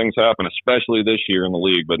 funny things happen, especially this year in the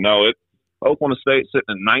league. But no, Oklahoma State sitting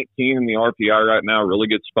at 19 in the RPI right now, really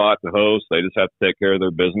good spot to host. They just have to take care of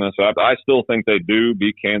their business. I still think they do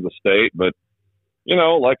beat Kansas State, but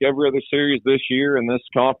like every other series this year in this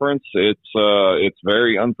conference, it's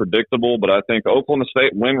very unpredictable. But I think Oklahoma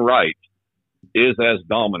State, when right, is as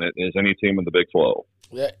dominant as any team in the Big 12.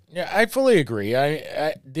 Yeah, I fully agree.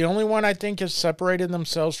 I the only one I think has separated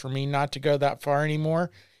themselves for me not to go that far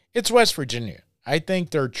anymore, it's West Virginia. I think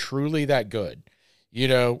they're truly that good.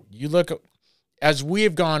 You look at, as we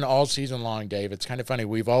have gone all season long, Dave, it's kind of funny.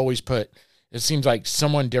 We've always put, it seems like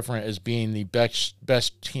someone different as being the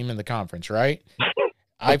best team in the conference, right?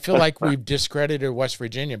 I feel like we've discredited West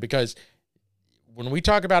Virginia because when we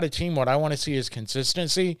talk about a team, what I want to see is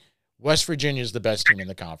consistency. West Virginia is the best team in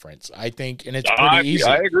the conference, I think, and it's pretty easy.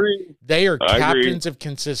 I agree. They are captains of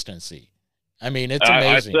consistency. I mean, it's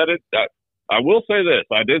amazing. I said it. I will say this.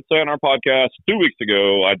 I did say on our podcast 2 weeks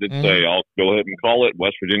ago, I did say I'll go ahead and call it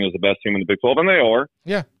West Virginia is the best team in the Big 12, and they are.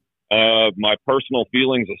 Yeah. My personal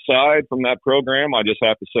feelings aside from that program, I just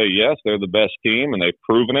have to say, yes, they're the best team, and they've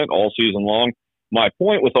proven it all season long. My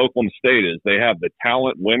point with Oklahoma State is they have the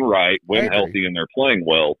talent when right, when healthy, and they're playing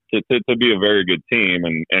well to be a very good team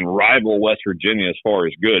and rival West Virginia as far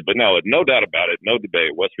as good. But no doubt about it, no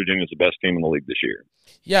debate. West Virginia is the best team in the league this year.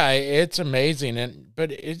 Yeah, it's amazing.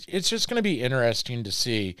 But it's just going to be interesting to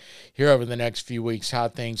see here over the next few weeks how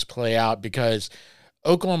things play out because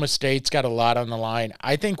Oklahoma State's got a lot on the line.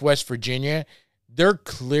 I think West Virginia, they're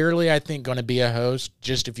clearly, I think, going to be a host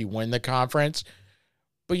just if you win the conference.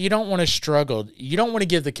 But you don't want to struggle. You don't want to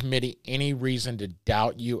give the committee any reason to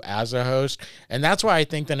doubt you as a host. And that's why I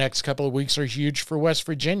think the next couple of weeks are huge for West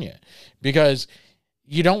Virginia because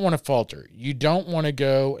you don't want to falter. You don't want to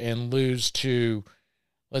go and lose to,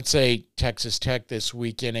 let's say, Texas Tech this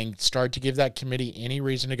weekend and start to give that committee any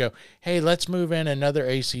reason to go, hey, let's move in another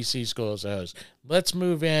ACC school as a host. Let's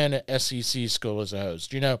move in an SEC school as a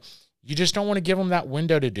host. You just don't want to give them that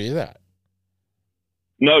window to do that.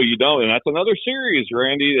 No, you don't. And that's another series,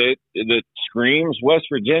 Randy, that screams West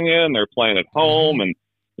Virginia, and they're playing at home and,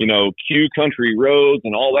 Q Country Roads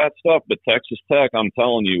and all that stuff. But Texas Tech, I'm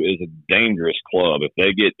telling you, is a dangerous club. If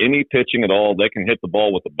they get any pitching at all, they can hit the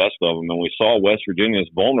ball with the best of them. And we saw West Virginia is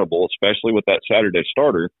vulnerable, especially with that Saturday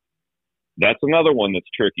starter. That's another one that's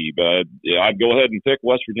tricky, but I'd go ahead and pick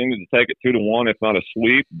West Virginia to take it 2-1, if not a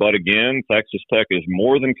sweep. But again, Texas Tech is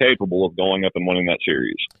more than capable of going up and winning that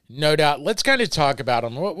series. No doubt. Let's kind of talk about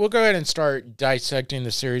them. We'll go ahead and start dissecting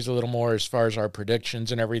the series a little more as far as our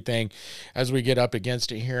predictions and everything as we get up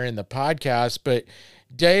against it here in the podcast. But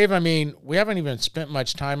Dave, I mean, we haven't even spent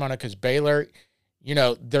much time on it because Baylor,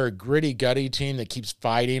 they're a gritty, gutty team that keeps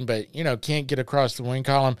fighting, but, can't get across the win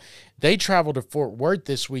column. They travel to Fort Worth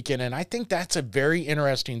this weekend, and I think that's a very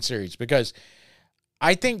interesting series because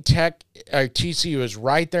I think TCU is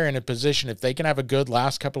right there in a position, if they can have a good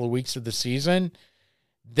last couple of weeks of the season,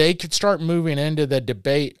 they could start moving into the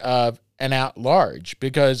debate of an at-large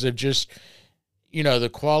because of just, the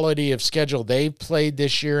quality of schedule they've played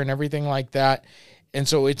this year and everything like that. And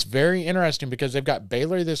so it's very interesting because they've got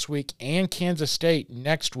Baylor this week and Kansas State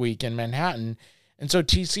next week in Manhattan. And so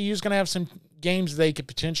TCU is going to have some games they could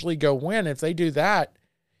potentially go win. If they do that,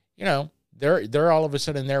 they're all of a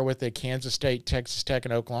sudden there with the Kansas State, Texas Tech,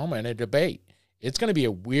 and Oklahoma in a debate. It's going to be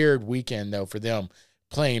a weird weekend, though, for them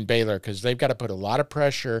playing Baylor because they've got to put a lot of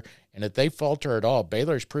pressure. And if they falter at all,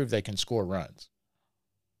 Baylor's proved they can score runs.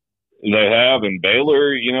 They have, and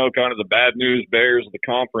Baylor, kind of the bad news bears of the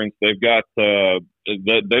conference. They've got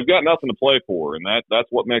nothing to play for, and that's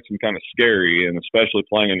what makes them kind of scary, and especially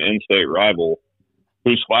playing an in-state rival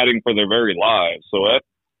who's fighting for their very lives. So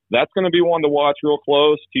that's going to be one to watch real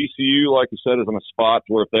close. TCU, like you said, is in a spot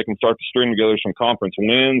where if they can start to string together some conference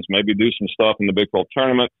wins, maybe do some stuff in the Big 12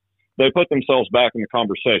 tournament, they put themselves back in the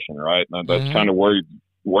conversation, right? And that's kind of where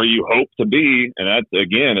you hope to be, and that's,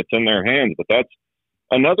 again, it's in their hands, but that's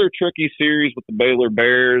another tricky series with the Baylor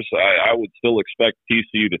Bears. I would still expect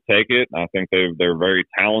TCU to take it. I think they're very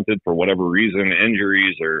talented for whatever reason,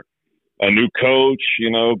 injuries or a new coach,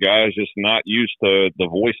 guys just not used to the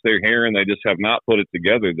voice they're hearing. They just have not put it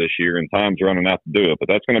together this year, and time's running out to do it. But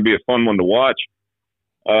that's going to be a fun one to watch.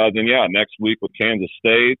 Next week with Kansas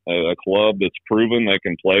State, a club that's proven they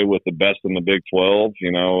can play with the best in the Big 12,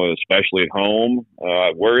 especially at home.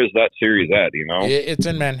 Where is that series at, It's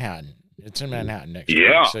in Manhattan. It's in Manhattan next week.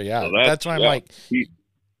 So, that's why I'm like,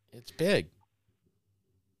 it's big.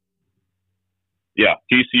 Yeah,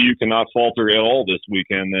 TCU cannot falter at all this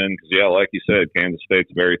weekend then because, like you said, Kansas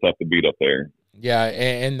State's very tough to beat up there. Yeah,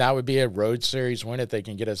 and that would be a road series win if they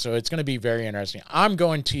can get it. So it's going to be very interesting. I'm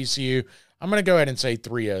going TCU. I'm going to go ahead and say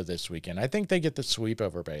 3-0 this weekend. I think they get the sweep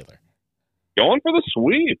over Baylor. Going for the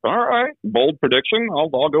sweep. All right. Bold prediction. I'll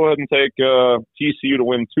go ahead and take TCU to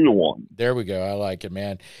win 2-1. There we go. I like it,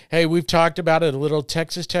 man. Hey, we've talked about it a little.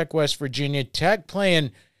 Texas Tech, West Virginia. Tech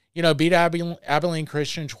playing, beat Abilene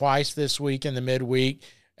Christian twice this week in the midweek.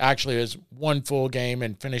 Actually, it was one full game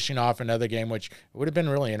and finishing off another game, which would have been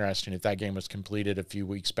really interesting if that game was completed a few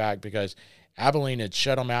weeks back because Abilene had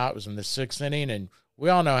shut them out. It was in the 6th inning, and we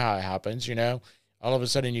all know how it happens, All of a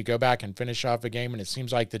sudden you go back and finish off a game, and it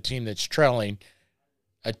seems like the team that's trailing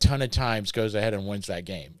a ton of times goes ahead and wins that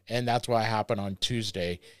game. And that's what happened on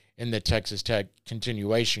Tuesday in the Texas Tech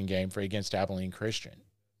continuation game against Abilene Christian.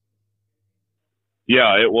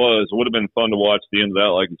 Yeah, it was. It would have been fun to watch the end of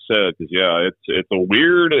that, like you said, because, it's a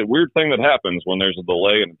weird thing that happens when there's a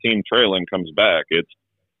delay and the team trailing comes back.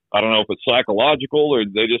 I don't know if it's psychological or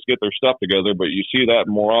they just get their stuff together, but you see that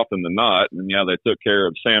more often than not. And, they took care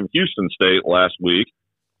of Sam Houston State last week,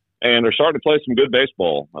 and they're starting to play some good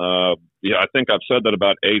baseball. I think I've said that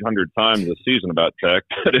about 800 times this season about Tech,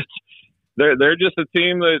 but they're just a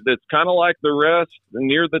team that's kind of like the rest,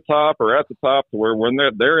 near the top or at the top, to where when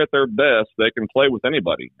they're at their best, they can play with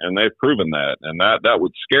anybody, and they've proven that. And that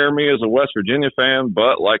would scare me as a West Virginia fan,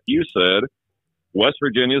 but like you said, West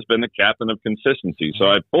Virginia's been the captain of consistency. So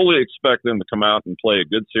I fully expect them to come out and play a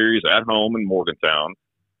good series at home in Morgantown.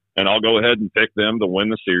 And I'll go ahead and pick them to win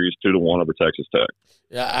the series 2-1 over Texas Tech.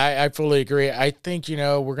 Yeah, I fully agree. I think,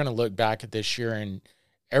 we're going to look back at this year and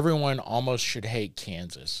everyone almost should hate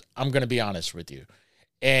Kansas. I'm going to be honest with you.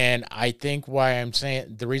 And I think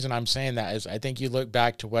the reason I'm saying that is I think you look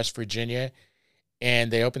back to West Virginia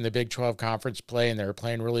and they opened the Big 12 conference play and they were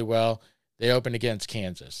playing really well. They opened against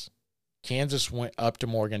Kansas. Kansas went up to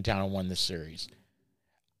Morgantown and won the series.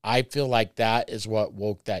 I feel like that is what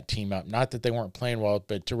woke that team up. Not that they weren't playing well,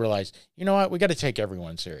 but to realize, you know what, we got to take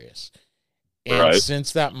everyone serious. And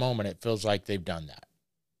since that moment, it feels like they've done that.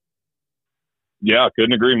 Yeah, I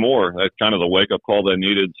couldn't agree more. That's kind of the wake-up call they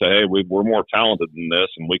needed. Say, hey, we're more talented than this,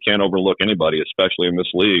 and we can't overlook anybody, especially in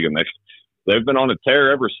this league. And they've been on a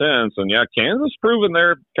tear ever since. And, Kansas proven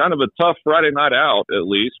they're kind of a tough Friday night out, at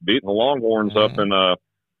least, beating the Longhorns up in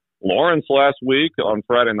Lawrence last week on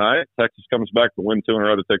Friday night. Texas comes back to win 2 in a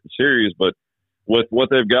row to take the series, but with what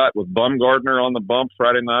they've got with Bumgardner on the bump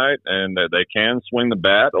Friday night, and they can swing the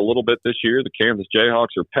bat a little bit this year. The Kansas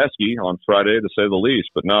Jayhawks are pesky on Friday, to say the least.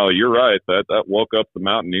 But no, you're right. That woke up the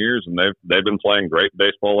Mountaineers, and they've been playing great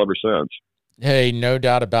baseball ever since. Hey, no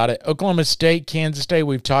doubt about it. Oklahoma State, Kansas State.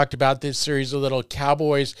 We've talked about this series a little.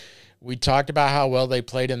 Cowboys. We talked about how well they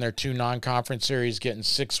played in their 2 non-conference series, getting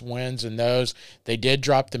 6 wins in those. They did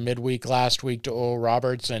drop the midweek last week to Oral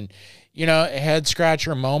Roberts, and, a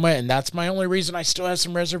head-scratcher moment, and that's my only reason I still have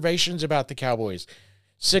some reservations about the Cowboys.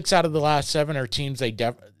 6 out of the last 7 are teams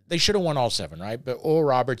they should have won all 7, right? But Oral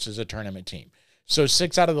Roberts is a tournament team. So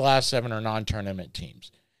 6 out of the last 7 are non-tournament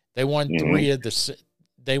teams. They won 3 of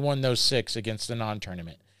they won those 6 against the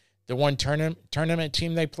non-tournament. The one tournament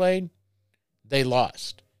team they played, they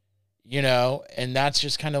lost. And that's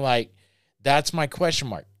just kind of like, that's my question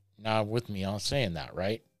mark. Now, with me on saying that,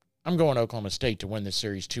 right? I'm going Oklahoma State to win the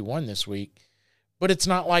series 2-1 this week, but it's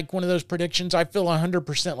not like one of those predictions I feel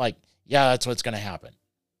 100% like, yeah, that's what's going to happen.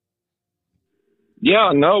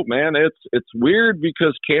 Yeah, no, man, it's weird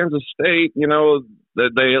because Kansas State,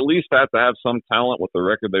 they at least have to have some talent with the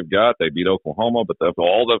record they've got. They beat Oklahoma, but that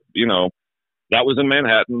was in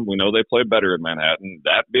Manhattan. We know they play better in Manhattan.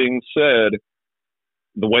 That being said,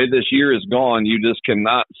 the way this year is gone, you just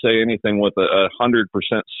cannot say anything with 100%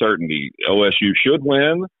 certainty. OSU should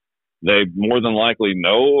win. They more than likely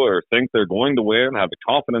know or think they're going to win, have the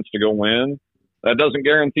confidence to go win. That doesn't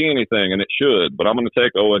guarantee anything, and it should. But I'm going to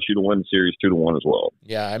take OSU to win the series 2-1 as well.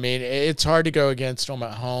 Yeah, I mean, it's hard to go against them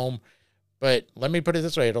at home. But let me put it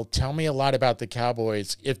this way. It'll tell me a lot about the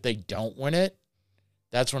Cowboys. If they don't win it,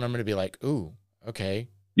 that's when I'm going to be like, ooh, okay.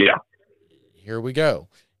 Yeah. Here we go.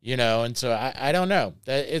 And so I don't know.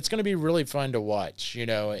 It's going to be really fun to watch,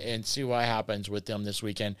 and see what happens with them this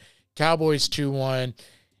weekend. Cowboys 2-1.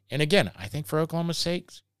 And again, I think for Oklahoma's sake,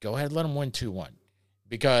 go ahead and let them win 2-1.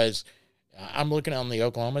 Because I'm looking on the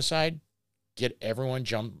Oklahoma side, get everyone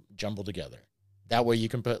jumbled together. That way you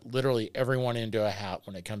can put literally everyone into a hat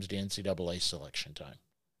when it comes to NCAA selection time.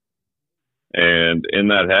 And in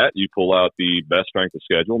that hat, you pull out the best strength of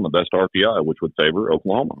schedule and the best RPI, which would favor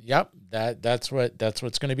Oklahoma. Yep, that's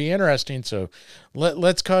what's going to be interesting. So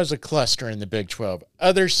let's cause a cluster in the Big 12.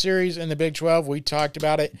 Other series in the Big 12, we talked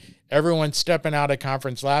about it. Everyone's stepping out of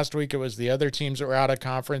conference. Last week, it was the other teams that were out of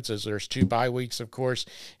conference, as there's 2 bye weeks, of course,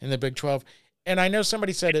 in the Big 12. And I know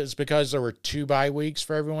somebody said it was because there were 2 bye weeks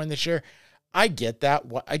for everyone this year. I get that.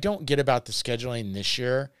 What I don't get about the scheduling this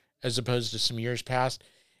year, as opposed to some years past,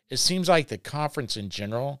 it seems like the conference in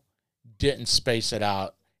general didn't space it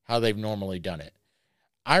out how they've normally done it.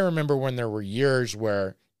 I remember when there were years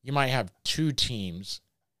where you might have 2 teams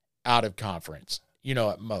out of conference,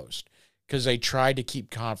 at most, because they tried to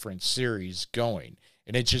keep conference series going.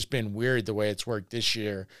 And it's just been weird the way it's worked this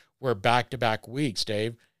year, where back-to-back weeks,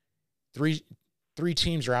 Dave, three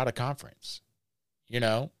teams are out of conference,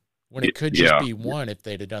 when it could just be one if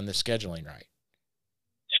they'd have done the scheduling right.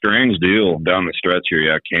 Strange deal down the stretch here.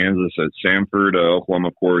 Yeah, Kansas at Samford, Oklahoma,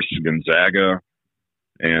 of course, Gonzaga,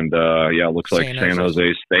 and it looks like San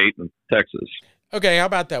Jose State and Texas. Okay, how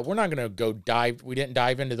about that? We're not going to we didn't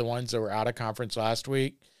dive into the ones that were out of conference last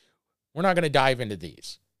week. We're not going to dive into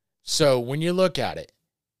these. So when you look at it,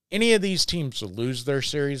 any of these teams will lose their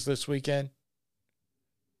series this weekend?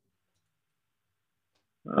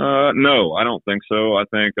 No, I don't think so. I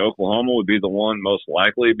think Oklahoma would be the one most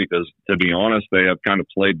likely because, to be honest, they have kind of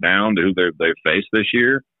played down to who they've faced this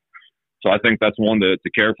year. So I think that's one to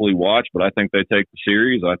carefully watch, but I think they take the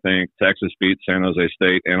series. I think Texas beats San Jose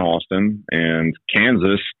State and Austin, and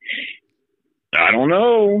Kansas, I don't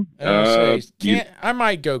know. I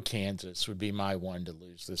might go Kansas would be my one to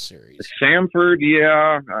lose this series. Samford,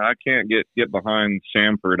 yeah, I can't get behind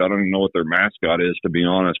Samford. I don't even know what their mascot is, to be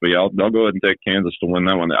honest. But yeah, I'll go ahead and take Kansas to win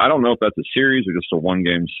that one. I don't know if that's a series or just a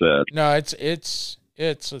 1-game set. No, it's.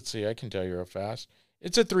 Let's see, I can tell you real fast.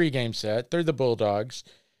 It's a 3-game set. They're the Bulldogs.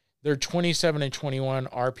 They're 27-21,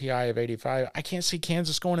 RPI of 85. I can't see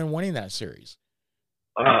Kansas going and winning that series.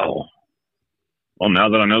 Oh. Well, now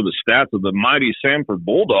that I know the stats of the mighty Samford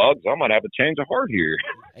Bulldogs, I might have a change of heart here.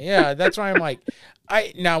 Yeah, that's why I'm like,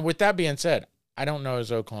 now with that being said, I don't know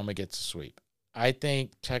as Oklahoma gets a sweep. I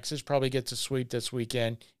think Texas probably gets a sweep this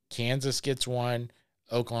weekend. Kansas gets one.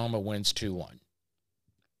 Oklahoma wins 2-1.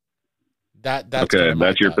 That's okay.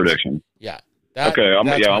 That's your prediction. Yeah. I'll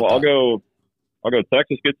go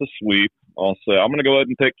Texas gets a sweep. I'm going to go ahead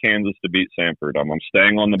and pick Kansas to beat Samford. I'm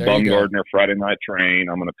staying on the Bumgardner Friday night train.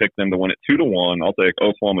 I'm going to pick them to win it 2-1. I'll take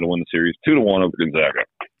Oklahoma to win the series 2-1 over Gonzaga.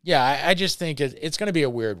 Yeah, I just think it's going to be a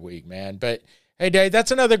weird week, man. But, hey, Dave, that's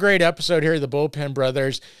another great episode here of the Bullpen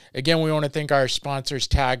Brothers. Again, we want to thank our sponsors,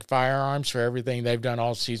 Tag Firearms, for everything they've done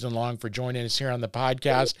all season long, for joining us here on the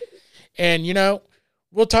podcast. And,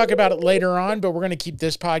 we'll talk about it later on, but we're going to keep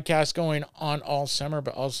this podcast going on all summer,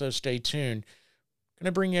 but also stay tuned. Going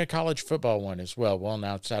to bring you a college football one as well. We'll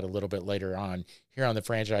announce that a little bit later on here on the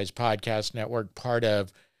Franchise Podcast Network, part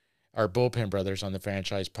of our Bullpen Brothers on the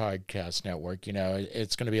Franchise Podcast Network.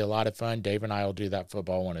 It's going to be a lot of fun. Dave and I will do that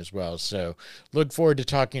football one as well. So look forward to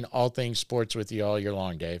talking all things sports with you all year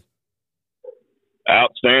long, Dave.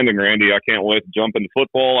 Outstanding, Randy. I can't wait to jump into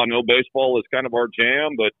football. I know baseball is kind of our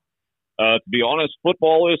jam, but to be honest,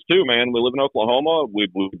 football is too, man. We live in Oklahoma. We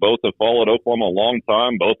both have followed Oklahoma a long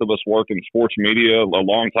time. Both of us worked in sports media a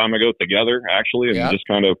long time ago together, actually, and just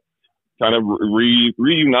kind of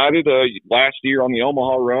reunited last year on the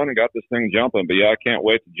Omaha run and got this thing jumping. But, yeah, I can't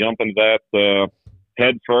wait to jump into that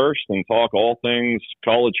head first and talk all things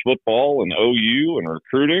college football and OU and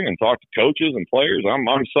recruiting and talk to coaches and players. I'm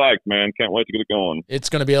psyched, man. Can't wait to get it going. It's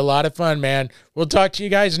going to be a lot of fun, man. We'll talk to you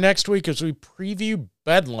guys next week as we preview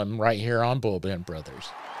Bedlam right here on Bullpen Brothers.